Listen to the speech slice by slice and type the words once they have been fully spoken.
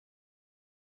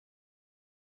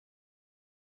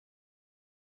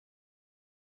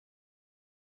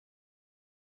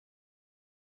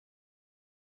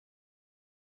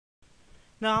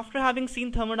Now, after having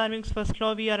seen thermodynamics first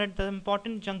law, we are at the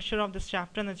important juncture of this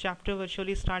chapter, and the chapter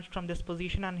virtually starts from this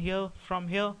position, and from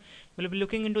here we'll be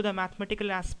looking into the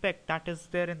mathematical aspect that is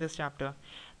there in this chapter.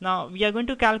 Now, we are going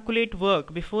to calculate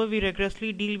work. Before we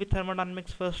rigorously deal with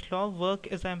thermodynamics first law, work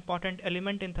is an important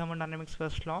element in thermodynamics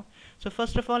first law. So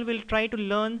first of all, we'll try to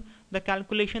learn the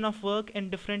calculation of work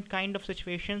in different kind of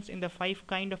situations in the 5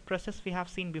 kind of process we have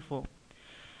seen before.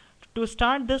 To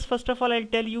start this, first of all, I'll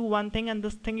tell you one thing, and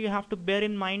this thing you have to bear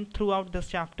in mind throughout this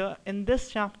chapter. In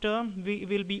this chapter, we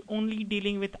will be only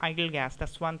dealing with ideal gas.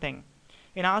 That's one thing.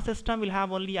 In our system, we'll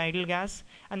have only ideal gas,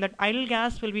 and that ideal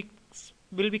gas will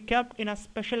be kept in a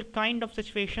special kind of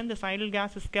situation. This ideal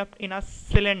gas is kept in a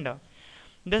cylinder.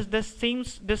 This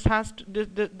is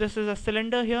a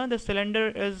cylinder here. The cylinder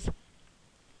is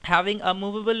having a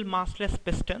movable massless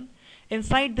piston.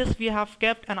 Inside this we have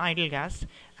kept an ideal gas,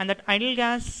 and that ideal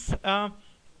gas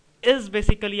is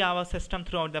basically our system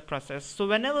throughout the process. So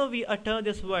whenever we utter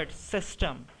this word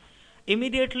system,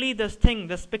 immediately this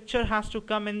picture has to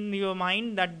come in your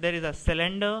mind, that there is a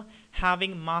cylinder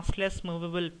having massless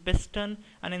movable piston,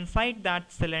 and inside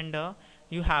that cylinder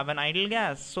you have an ideal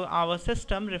gas. So our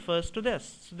system refers to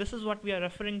this. So this is what we are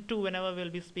referring to whenever we'll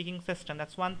be speaking system.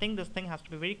 That's one thing. This thing has to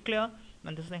be very clear,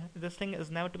 and this thing is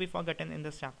never to be forgotten in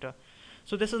this chapter.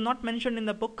 So this is not mentioned in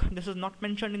the book, this is not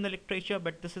mentioned in the literature,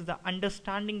 but this is the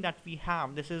understanding that we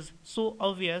have. This is so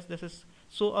obvious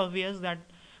that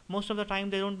most of the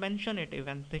time they don't mention it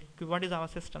even. What is our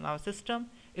system? Our system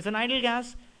is an ideal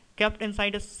gas kept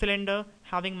inside a cylinder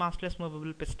having massless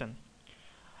movable piston.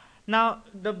 Now,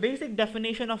 the basic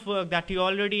definition of work that you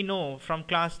already know from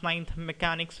class 9th,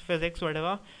 mechanics, physics,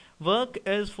 whatever, work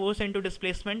is force into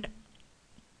displacement.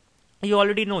 You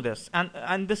already know this,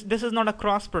 and this is not a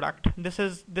cross product. This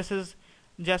is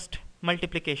just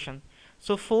multiplication.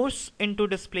 So force into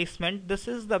displacement, this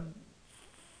is the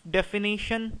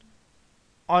definition,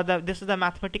 or this is the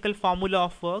mathematical formula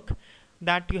of work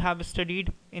that you have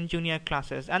studied in junior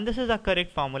classes, and this is a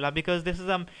correct formula because this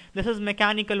is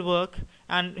mechanical work,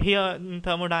 and here in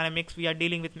thermodynamics we are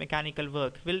dealing with mechanical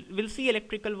work. We'll see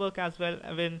electrical work as well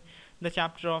in the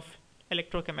chapter of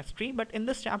electrochemistry, but in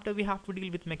this chapter we have to deal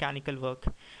with mechanical work.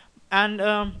 And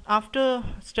after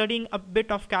studying a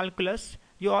bit of calculus,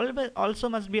 you also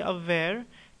must be aware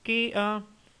that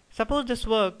suppose this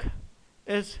work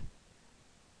is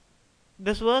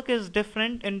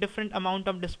different in different amount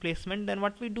of displacement, then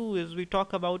what we do is we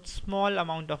talk about small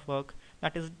amount of work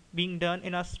that is being done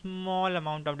in a small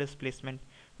amount of displacement.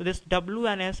 So this W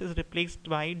and S is replaced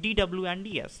by dW and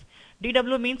ds.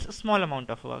 dW means small amount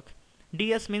of work,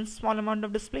 ds means small amount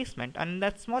of displacement, and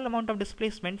that small amount of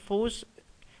displacement, force,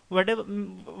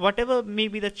 whatever may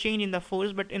be the change in the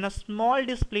force, but in a small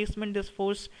displacement this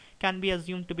force can be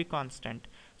assumed to be constant.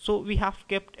 So we have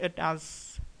kept it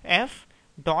as F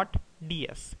dot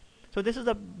ds. So this is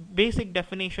the basic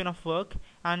definition of work,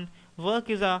 and work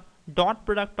is a dot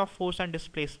product of force and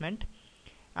displacement,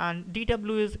 and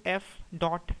dW is F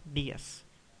dot ds.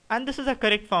 And this is a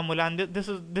correct formula, and this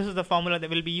is the formula that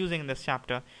we'll be using in this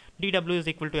chapter. dW is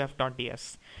equal to F dot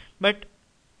ds. But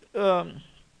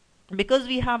because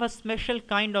we have a special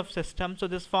kind of system, so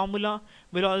this formula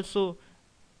will also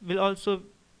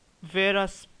wear a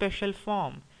special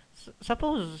form.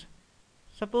 Suppose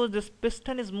this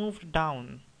piston is moved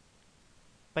down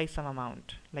by some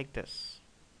amount like this,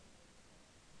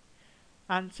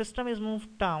 and system is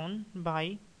moved down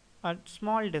by a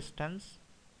small distance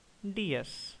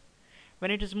ds. When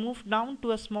it is moved down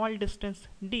to a small distance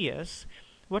ds,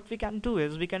 what we can do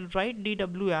is we can write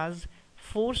dW as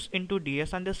force into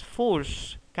ds, and this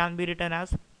force can be written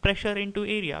as pressure into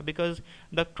area because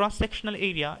the cross-sectional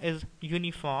area is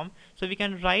uniform. So we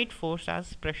can write force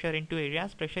as pressure into area,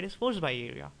 as pressure is force by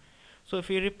area. So if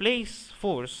we replace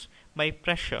force by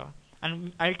pressure,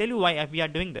 and I'll tell you why we are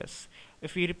doing this.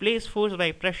 If we replace force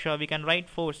by pressure, we can write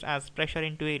force as pressure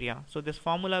into area. So this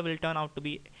formula will turn out to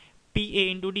be PA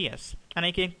into ds, and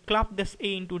I can club this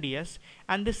A into ds,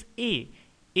 and this A,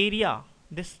 area,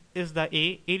 this is the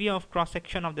area of cross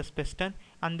section of this piston,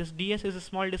 and this ds is a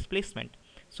small displacement.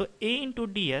 So A into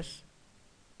ds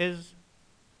is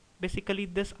basically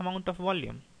this amount of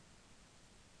volume.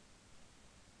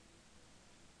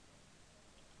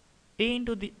 A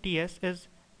into the ds is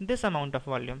this amount of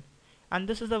volume, and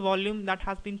this is the volume that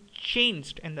has been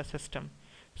changed in the system.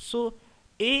 So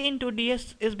A into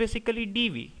ds is basically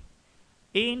dV.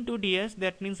 A into ds,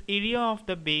 that means area of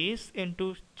the base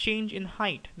into change in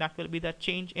height, that will be the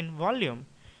change in volume.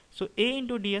 So A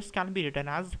into ds can be written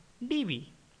as dV.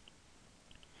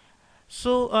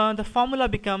 So the formula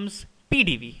becomes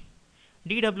PdV.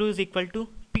 dW is equal to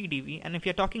PdV, and if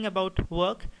you're talking about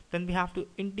work, then we have to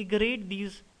integrate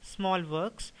these small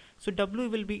works. So W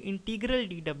will be integral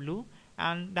dW,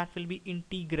 and that will be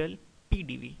integral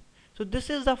pdV. So this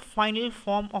is the final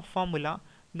form of formula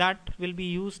that will be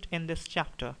used in this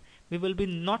chapter. We will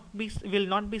not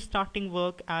be starting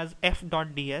work as f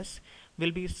dot ds.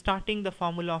 We'll be starting the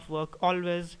formula of work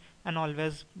always and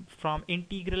always from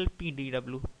integral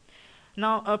pdW.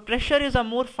 Now, pressure is a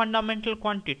more fundamental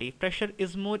quantity. Pressure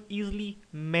is more easily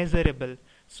measurable.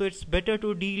 So it's better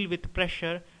to deal with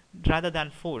pressure rather than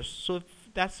force. So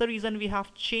that's the reason we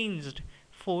have changed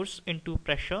force into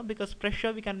pressure, because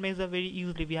pressure we can measure very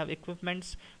easily. We have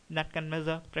equipments that can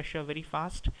measure pressure very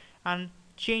fast, and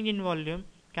change in volume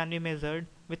can be measured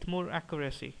with more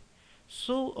accuracy.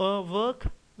 So work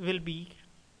will be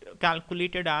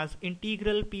calculated as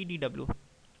integral pdW.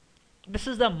 This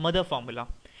is the mother formula.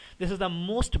 This is the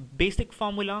most basic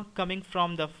formula coming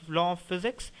from the law of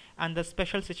physics and the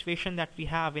special situation that we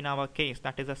have in our case,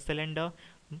 that is a cylinder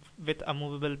with a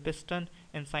movable piston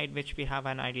inside which we have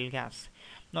an ideal gas.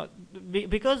 Now,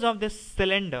 because of this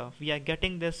cylinder, we are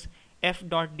getting this f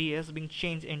dot ds being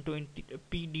changed into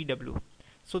pdW.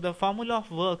 So the formula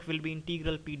of work will be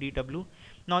integral pdW.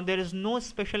 Now there is no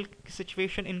special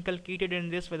situation inculcated in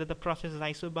this, whether the process is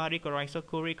isobaric or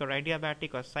isochoric or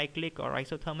adiabatic or cyclic or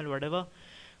isothermal, whatever.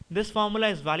 This formula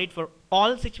is valid for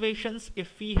all situations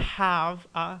if we have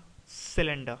a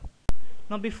cylinder.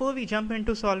 Now before we jump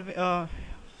into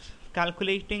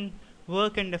calculating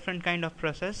work in different kind of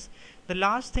process, the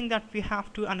last thing that we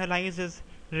have to analyze is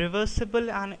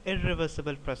reversible and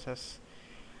irreversible process.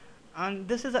 And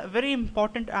this is a very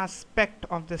important aspect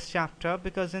of this chapter,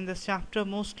 because in this chapter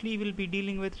mostly we'll be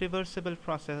dealing with reversible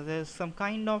process. There is some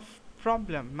kind of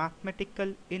problem,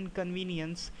 mathematical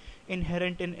inconvenience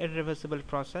inherent in irreversible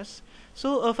process.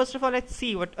 So first of all, let's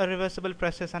see what a reversible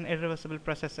process and irreversible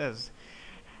process is.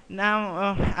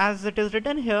 Now as it is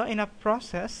written here, in a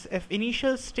process, if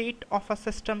initial state of a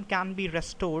system can be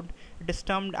restored, it is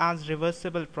termed as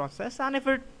reversible process, and if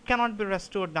it cannot be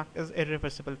restored, that is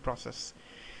irreversible process.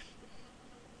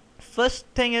 First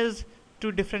thing is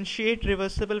to differentiate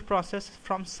reversible process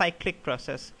from cyclic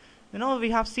process. You know,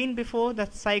 we have seen before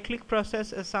that cyclic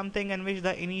process is something in which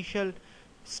the initial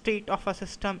state of a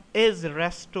system is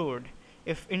restored.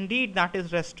 If indeed that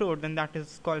is restored, then that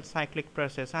is called cyclic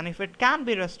process. And if it can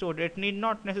be restored, it need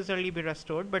not necessarily be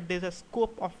restored, but there is a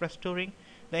scope of restoring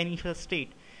the initial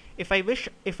state. If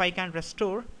I can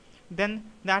restore, then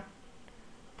that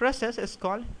process is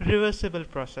called reversible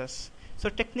process. So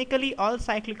technically all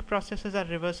cyclic processes are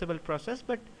reversible process,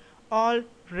 but all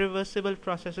reversible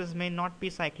processes may not be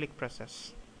cyclic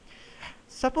process.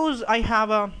 Suppose I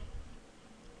have a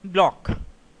block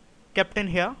kept in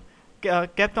here,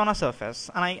 kept on a surface,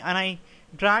 and I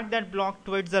drag that block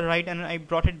towards the right, and I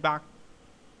brought it back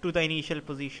to the initial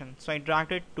position. So I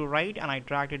dragged it to right, and I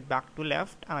dragged it back to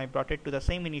left, and I brought it to the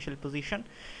same initial position.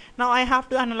 Now I have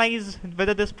to analyze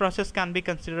whether this process can be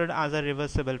considered as a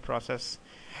reversible process.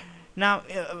 Now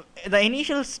the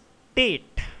initial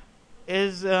state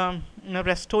is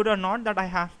restored or not, that I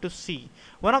have to see.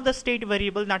 One of the state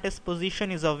variable, that is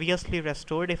position, is obviously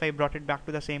restored if I brought it back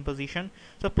to the same position.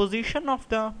 So position of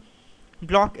the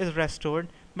block is restored,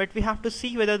 but we have to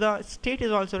see whether the state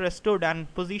is also restored,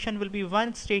 and position will be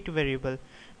one state variable.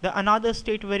 The another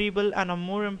state variable, and a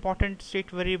more important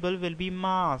state variable, will be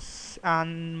mass,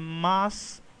 and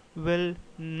mass will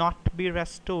not be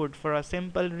restored for a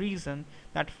simple reason,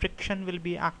 that friction will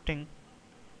be acting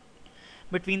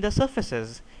between the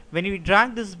surfaces. When you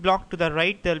drag this block to the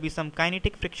right, there will be some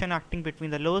kinetic friction acting between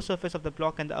the lower surface of the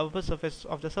block and the upper surface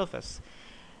of the surface,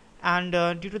 and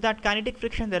due to that kinetic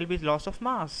friction there will be loss of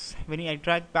mass. When I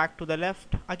drag back to the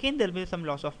left, again there will be some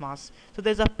loss of mass. So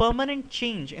there is a permanent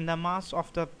change in the mass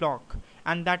of the block,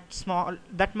 and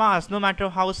that mass, no matter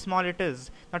how small it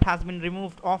is, that has been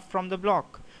removed off from the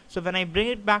block. So when I bring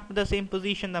it back to the same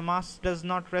position, the mass does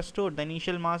not restore. The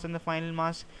initial mass and the final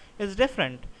mass is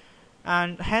different,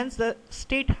 and hence the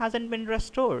state hasn't been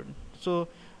restored. So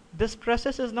this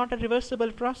process is not a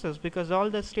reversible process, because all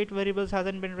the state variables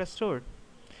hasn't been restored.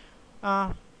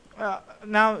 Now,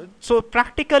 so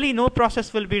practically no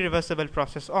process will be reversible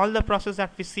process. All the process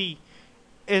that we see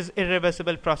is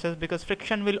irreversible process, because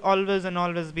friction will always and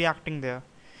always be acting there.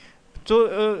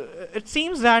 So it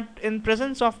seems that in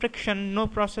presence of friction, no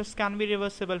process can be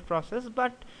reversible process,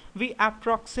 but we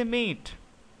approximate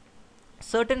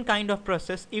certain kind of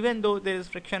process even though there is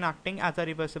friction acting as a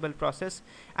reversible process,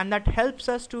 and that helps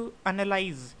us to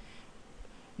analyze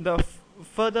the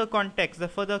further context, the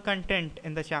further content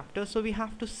in the chapter. So we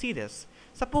have to see this.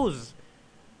 Suppose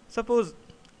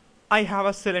I have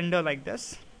a cylinder like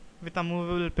this with a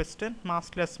movable piston,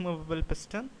 massless movable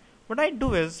piston. what I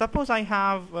do is, suppose I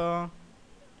have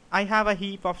a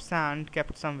heap of sand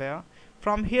kept somewhere.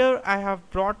 From here I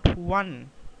have brought one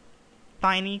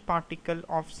tiny particle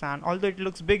of sand, although it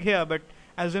looks big here, but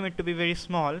assume it to be very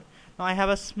small. Now I have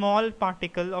a small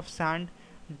particle of sand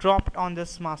dropped on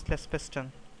this massless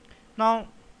piston. Now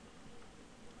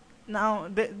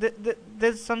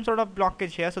there's some sort of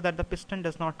blockage here so that the piston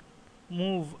does not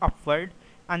move upward,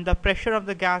 and the pressure of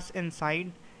the gas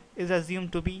inside is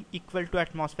assumed to be equal to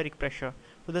atmospheric pressure.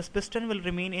 So this piston will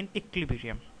remain in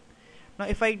equilibrium. Now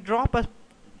if I drop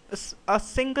a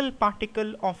single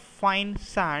particle of fine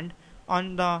sand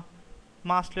on the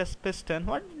massless piston,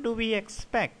 what do we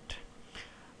expect?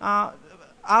 Our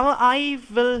eye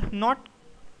will not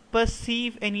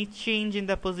perceive any change in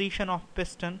the position of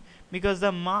piston because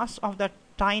the mass of the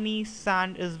tiny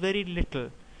sand is very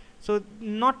little. So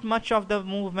not much of the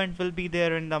movement will be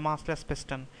there in the massless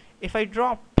piston. If I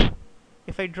drop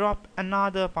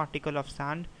another particle of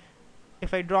sand,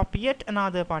 if I drop yet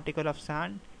another particle of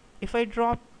sand, if I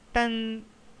drop 10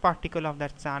 particle of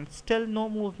that sand, still no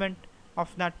movement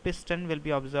of that piston will be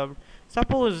observed.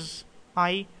 Suppose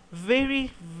I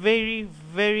very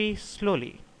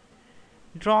slowly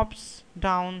drops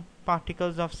down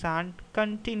particles of sand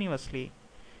continuously.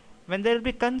 When there will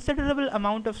be considerable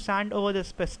amount of sand over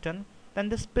this piston, then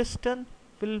this piston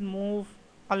will move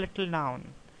a little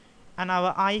down, and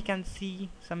our eye can see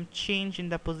some change in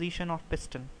the position of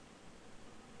piston.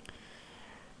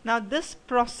 Now this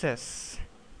process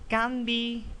can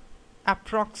be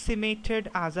approximated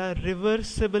as a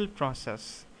reversible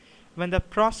process. When the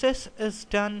process is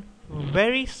done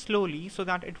very slowly so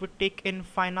that it would take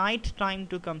infinite time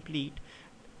to complete,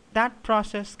 that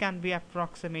process can be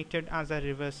approximated as a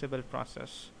reversible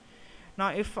process. Now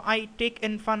if I take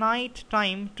infinite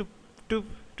time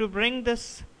to bring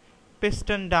this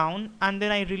piston down, and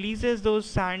then I releases those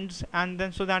sands, and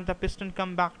then so that the piston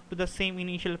come back to the same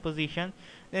initial position,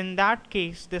 in that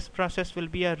case this process will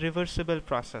be a reversible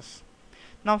process.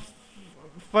 Now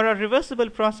for a reversible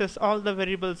process, all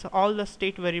the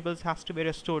state variables has to be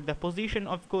restored. The position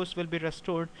of course will be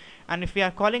restored, and if we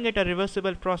are calling it a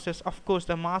reversible process, of course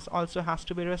the mass also has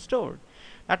to be restored.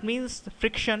 That means the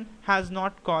friction has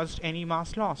not caused any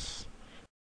mass loss.